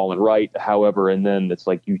 Duvall in right, however, and then it's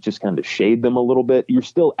like you just kind of shade them a little bit, you're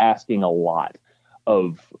still asking a lot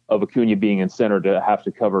of Acuna being in center to have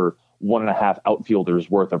to cover 1.5 outfielders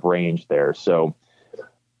worth of range there. So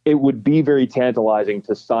it would be very tantalizing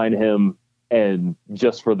to sign him, and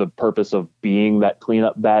just for the purpose of being that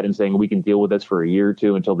cleanup bat and saying we can deal with this for a year or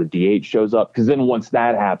two until the DH shows up. Because then once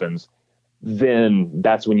that happens, then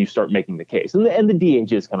that's when you start making the case. And the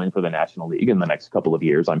DH is coming for the National League in the next couple of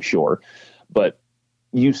years, I'm sure. But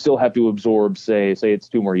you still have to absorb, say it's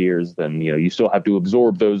 2 more years, then, you still have to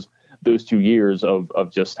absorb those 2 years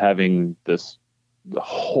of just having this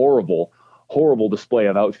horrible, horrible display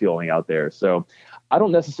of outfielding out there. So I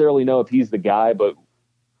don't necessarily know if he's the guy, but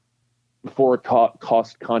for a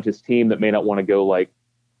cost-conscious team that may not want to go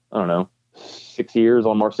 6 years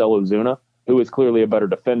on Marcell Ozuna, who is clearly a better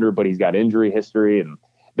defender, but he's got injury history, and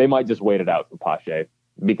they might just wait it out for Pache,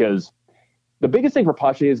 because the biggest thing for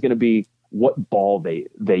Pache is going to be what ball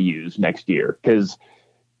they use next year, because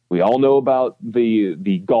we all know about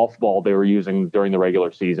the golf ball they were using during the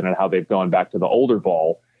regular season and how they've gone back to the older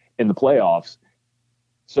ball in the playoffs.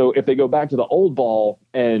 So if they go back to the old ball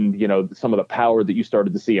and, some of the power that you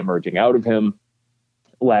started to see emerging out of him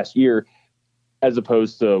last year, as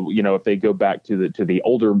opposed to, if they go back to the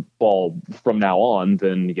older ball from now on,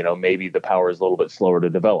 then, maybe the power is a little bit slower to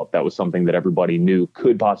develop. That was something that everybody knew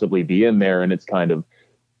could possibly be in there, and it's kind of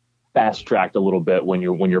fast tracked a little bit when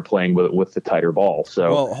you're playing with the tighter ball. So,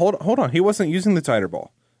 well, hold on, he wasn't using the tighter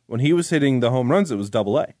ball when he was hitting the home runs. It was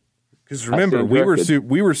AA. Because remember,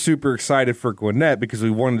 we were super excited for Gwinnett because we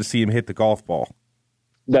wanted to see him hit the golf ball.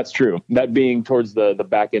 That's true. That being towards the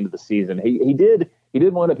back end of the season, he did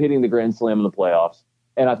wind up hitting the grand slam in the playoffs,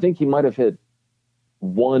 and I think he might have hit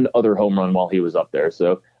one other home run while he was up there.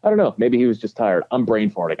 So I don't know. Maybe he was just tired. I'm brain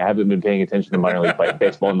farting. I haven't been paying attention to minor league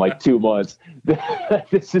baseball in 2 months.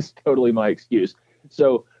 This is totally my excuse.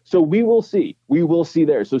 So we will see. We will see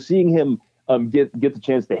there. So seeing him get the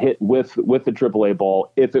chance to hit with the AAA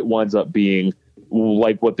ball, if it winds up being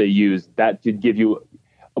like what they use, that could give you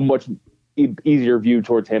a much easier view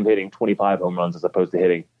towards him hitting 25 home runs as opposed to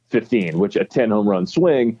hitting 15, which a 10 home run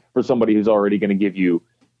swing for somebody who's already going to give you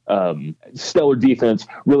stellar defense,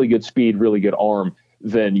 really good speed, really good arm,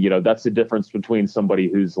 then, that's the difference between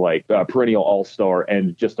somebody who's like a perennial all-star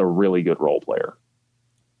and just a really good role player.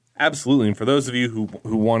 Absolutely. And for those of you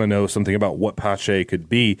who want to know something about what Pache could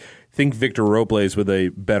be, think Victor Robles with a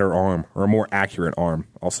better arm, or a more accurate arm,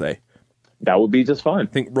 I'll say. That would be just fine. I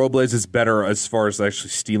think Robles is better as far as actually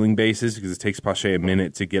stealing bases because it takes Pache a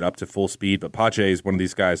minute to get up to full speed. But Pache is one of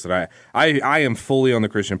these guys that I am fully on the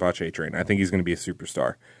Christian Pache train. I think he's going to be a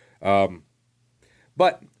superstar.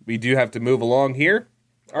 But we do have to move along here.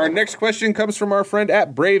 Our next question comes from our friend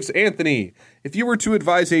at Braves Anthony. If you were to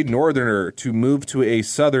advise a northerner to move to a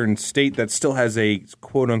southern state that still has a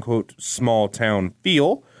quote-unquote small town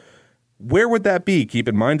feel, where would that be? Keep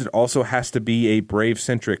in mind it also has to be a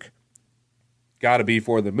Brave-centric. Gotta be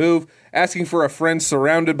for the move. Asking for a friend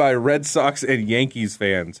surrounded by Red Sox and Yankees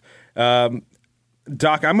fans.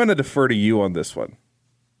 Doc, I'm going to defer to you on this one.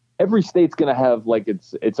 Every state's going to have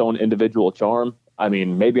its own individual charm. I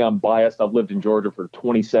mean, maybe I'm biased. I've lived in Georgia for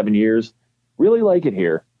 27 years. Really like it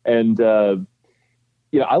here. And,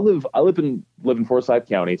 I live in Forsyth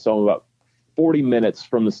County, so I'm about 40 minutes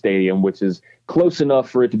from the stadium, which is close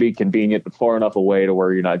enough for it to be convenient, but far enough away to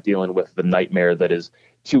where you're not dealing with the nightmare that is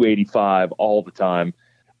 285 all the time.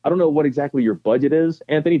 I don't know what exactly your budget is,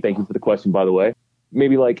 Anthony. Thank you for the question, by the way.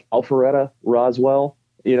 Maybe like Alpharetta, Roswell.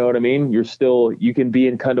 You know what I mean? You can be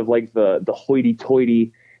in kind of like the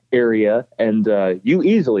hoity-toity area, and you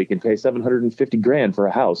easily can pay $750,000 for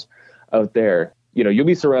a house out there. You'll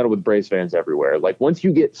be surrounded with Braves fans everywhere. Like once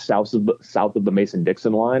you get south of the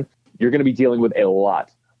Mason-Dixon line, you're going to be dealing with a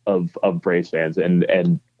lot of Braves fans,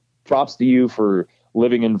 and props to you for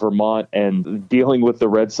living in Vermont and dealing with the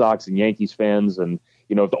Red Sox and Yankees fans. And,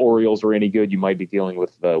 if the Orioles are any good, you might be dealing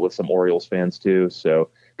with some Orioles fans too. So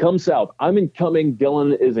come south. I'm in Cumming.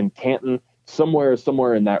 Dylan is in Canton, somewhere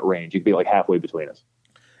in that range. You could be like halfway between us.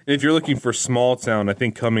 And if you're looking for small town, I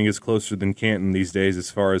think Cumming is closer than Canton these days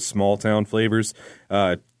as far as small town flavors.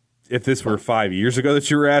 If this were 5 years ago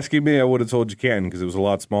that you were asking me, I would have told you Canton because it was a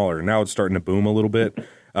lot smaller. Now it's starting to boom a little bit.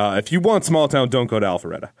 If you want small town, don't go to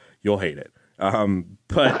Alpharetta. You'll hate it.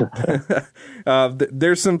 But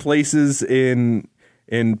there's some places in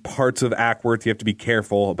parts of Ackworth you have to be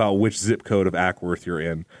careful about which zip code of Ackworth you're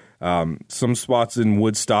in. Some spots in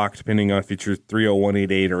Woodstock, depending on if it's your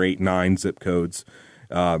 30188 or 89 zip codes.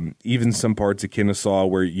 Even some parts of Kennesaw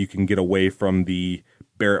where you can get away from the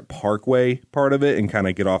Barrett Parkway part of it and kind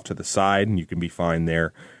of get off to the side, and you can be fine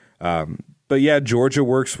there. But yeah, Georgia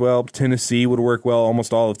works well. Tennessee would work well.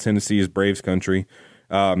 Almost all of Tennessee is Braves country.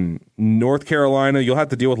 North Carolina, you'll have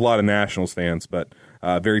to deal with a lot of Nationals fans, but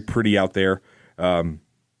very pretty out there.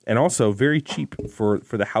 And also very cheap for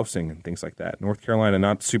the housing and things like that. North Carolina,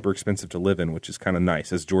 not super expensive to live in, which is kind of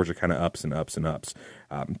nice as Georgia kind of ups and ups and ups.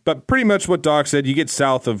 But pretty much what Doc said, you get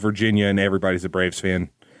south of Virginia and everybody's a Braves fan.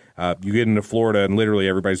 You get into Florida and literally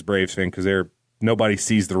everybody's a Braves fan because nobody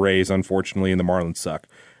sees the Rays, unfortunately, and the Marlins suck.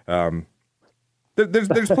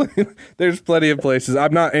 There's plenty of places.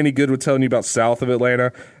 I'm not any good with telling you about south of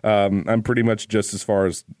Atlanta. I'm pretty much just as far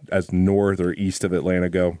as north or east of Atlanta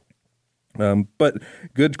go. But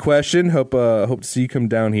good question. Hope to see you come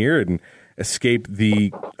down here and escape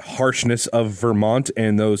the harshness of Vermont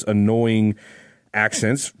and those annoying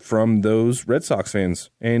accents from those Red Sox fans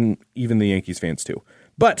and even the Yankees fans too.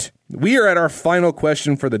 But we are at our final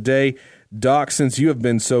question for the day. Doc, since you have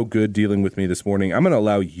been so good dealing with me this morning, I'm going to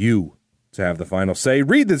allow you to have the final say.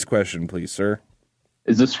 Read this question, please, sir.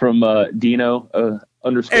 Is this from Dino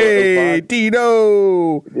 _05? Hey,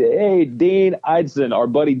 Dino! Hey, Dean Eidson, our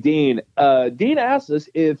buddy Dean. Dean asked us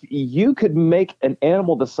if you could make an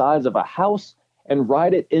animal the size of a house and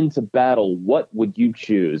ride it into battle, what would you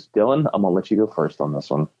choose? Dylan, I'm going to let you go first on this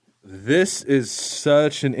one. This is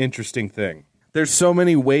such an interesting thing. There's so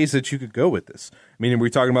many ways that you could go with this. I mean, we're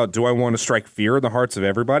talking about, do I want to strike fear in the hearts of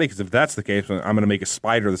everybody? Because if that's the case, I'm going to make a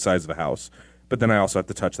spider the size of a house. But then I also have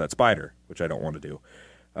to touch that spider, which I don't want to do.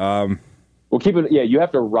 Well, you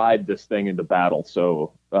have to ride this thing into battle.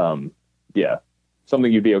 So,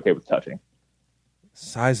 something you'd be okay with touching.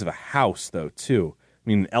 Size of a house, though, too. I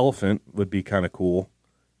mean, an elephant would be kind of cool.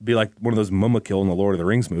 It'd be like one of those Mumakil in the Lord of the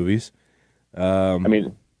Rings movies. Or an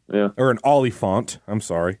olifant. I'm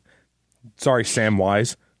sorry. Sorry,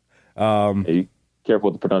 Samwise. Hey,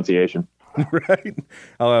 careful with the pronunciation. Right?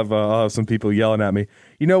 I'll have some people yelling at me.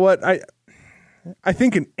 You know what? I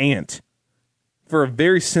think an ant, for a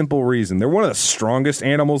very simple reason. They're one of the strongest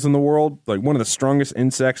animals in the world, like one of the strongest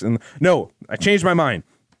insects. No, I changed my mind.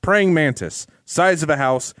 Praying mantis, size of a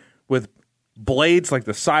house with blades like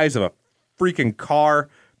the size of a freaking car.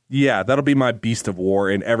 Yeah, that'll be my beast of war,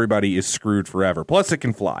 and everybody is screwed forever. Plus, it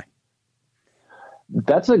can fly.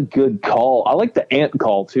 That's a good call. I like the ant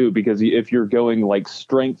call too, because if you're going like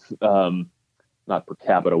strength, not per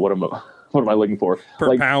capita, what am I looking for?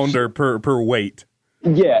 Per pound or per weight?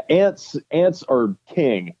 Yeah, ants are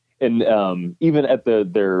king, and even at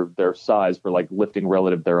their size for like lifting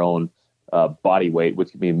relative their own body weight,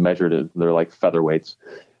 which can be measured as they're like featherweights.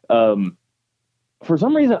 For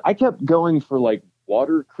some reason, I kept going for like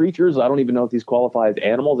water creatures. I don't even know if these qualify as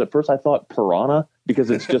animals. At first, I thought piranha because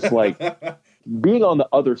it's just like. Being on the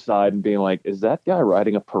other side and being like, is that guy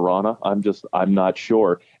riding a piranha? I'm not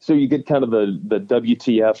sure. So you get kind of the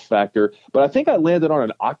WTF factor. But I think I landed on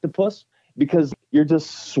an octopus because you're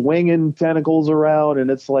just swinging tentacles around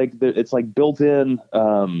and it's like built-in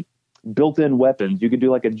weapons. You could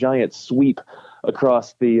do like a giant sweep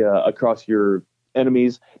across your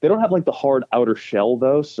enemies. They don't have like the hard outer shell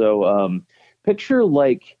though. So picture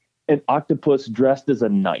like an octopus dressed as a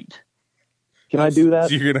knight. Can I do that?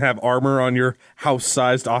 So you're going to have armor on your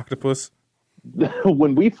house-sized octopus?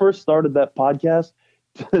 When we first started that podcast,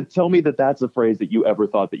 tell me that that's a phrase that you ever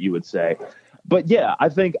thought that you would say. But yeah, I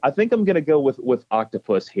think I'm going to go with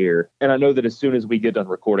octopus here. And I know that as soon as we get done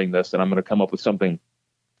recording this, and I'm going to come up with something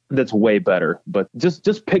that's way better. But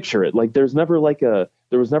just picture it. Like there was never like a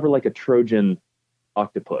Trojan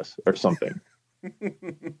octopus or something.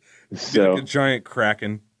 So like a giant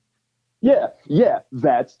kraken. Yeah,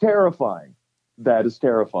 that's terrifying. That is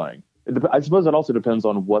terrifying. I suppose it also depends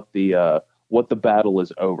on what the battle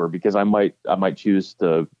is over, because I might choose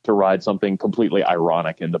to ride something completely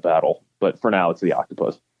ironic in the battle. But for now, it's the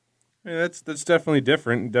octopus. Yeah, that's definitely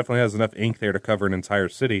different. It definitely has enough ink there to cover an entire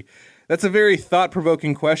city. That's a very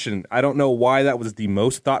thought-provoking question. I don't know why that was the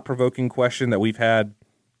most thought-provoking question that we've had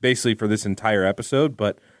basically for this entire episode,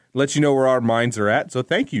 but it lets you know where our minds are at. So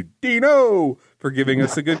thank you, Dino, for giving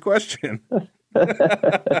us a good question.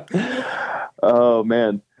 Oh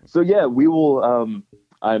man. So yeah, we will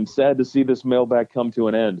I'm sad to see this mailbag come to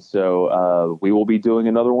an end. So we will be doing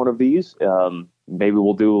another one of these. Maybe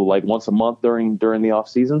we'll do like once a month during the off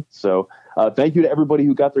season. So thank you to everybody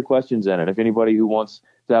who got their questions in. And if anybody who wants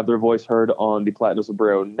to have their voice heard on the Platinum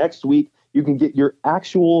Sombrero next week, you can get your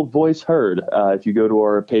actual voice heard if you go to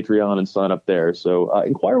our Patreon and sign up there. So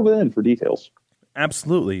inquire within for details.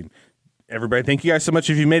 Absolutely. Everybody, thank you guys so much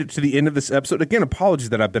if you made it to the end of this episode. Again,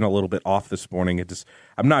 apologies that I've been a little bit off this morning.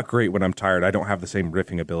 I'm not great when I'm tired. I don't have the same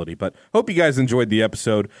riffing ability, but hope you guys enjoyed the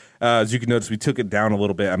episode. As you can notice, we took it down a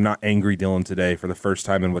little bit. I'm not angry Dylan today for the first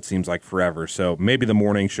time in what seems like forever, so maybe the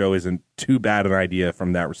morning show isn't too bad an idea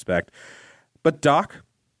from that respect. But Doc,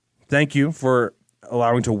 thank you for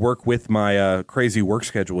allowing to work with my crazy work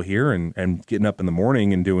schedule here and getting up in the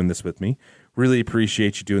morning and doing this with me. Really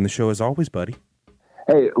appreciate you doing the show as always, buddy.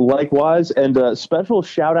 Hey, likewise, and a special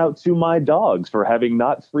shout out to my dogs for having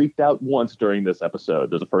not freaked out once during this episode.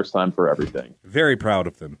 There's a first time for everything. Very proud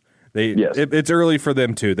of them. Yes. It's early for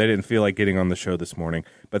them too. They didn't feel like getting on the show this morning,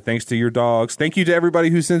 but thanks to your dogs. Thank you to everybody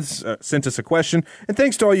who sent us a question, and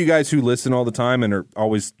thanks to all you guys who listen all the time and are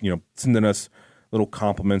always sending us little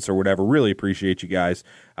compliments or whatever. Really appreciate you guys.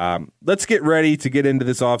 Let's get ready to get into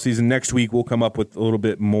this offseason. Next week, we'll come up with a little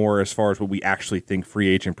bit more as far as what we actually think free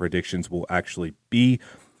agent predictions will actually be.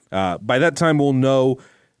 By that time, we'll know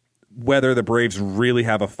whether the Braves really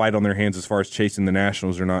have a fight on their hands as far as chasing the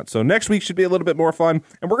Nationals or not. So next week should be a little bit more fun,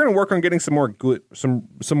 and we're going to work on getting some more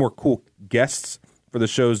cool guests for the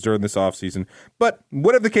shows during this offseason. But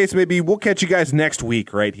whatever the case may be, we'll catch you guys next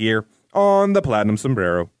week right here on the Platinum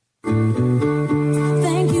Sombrero.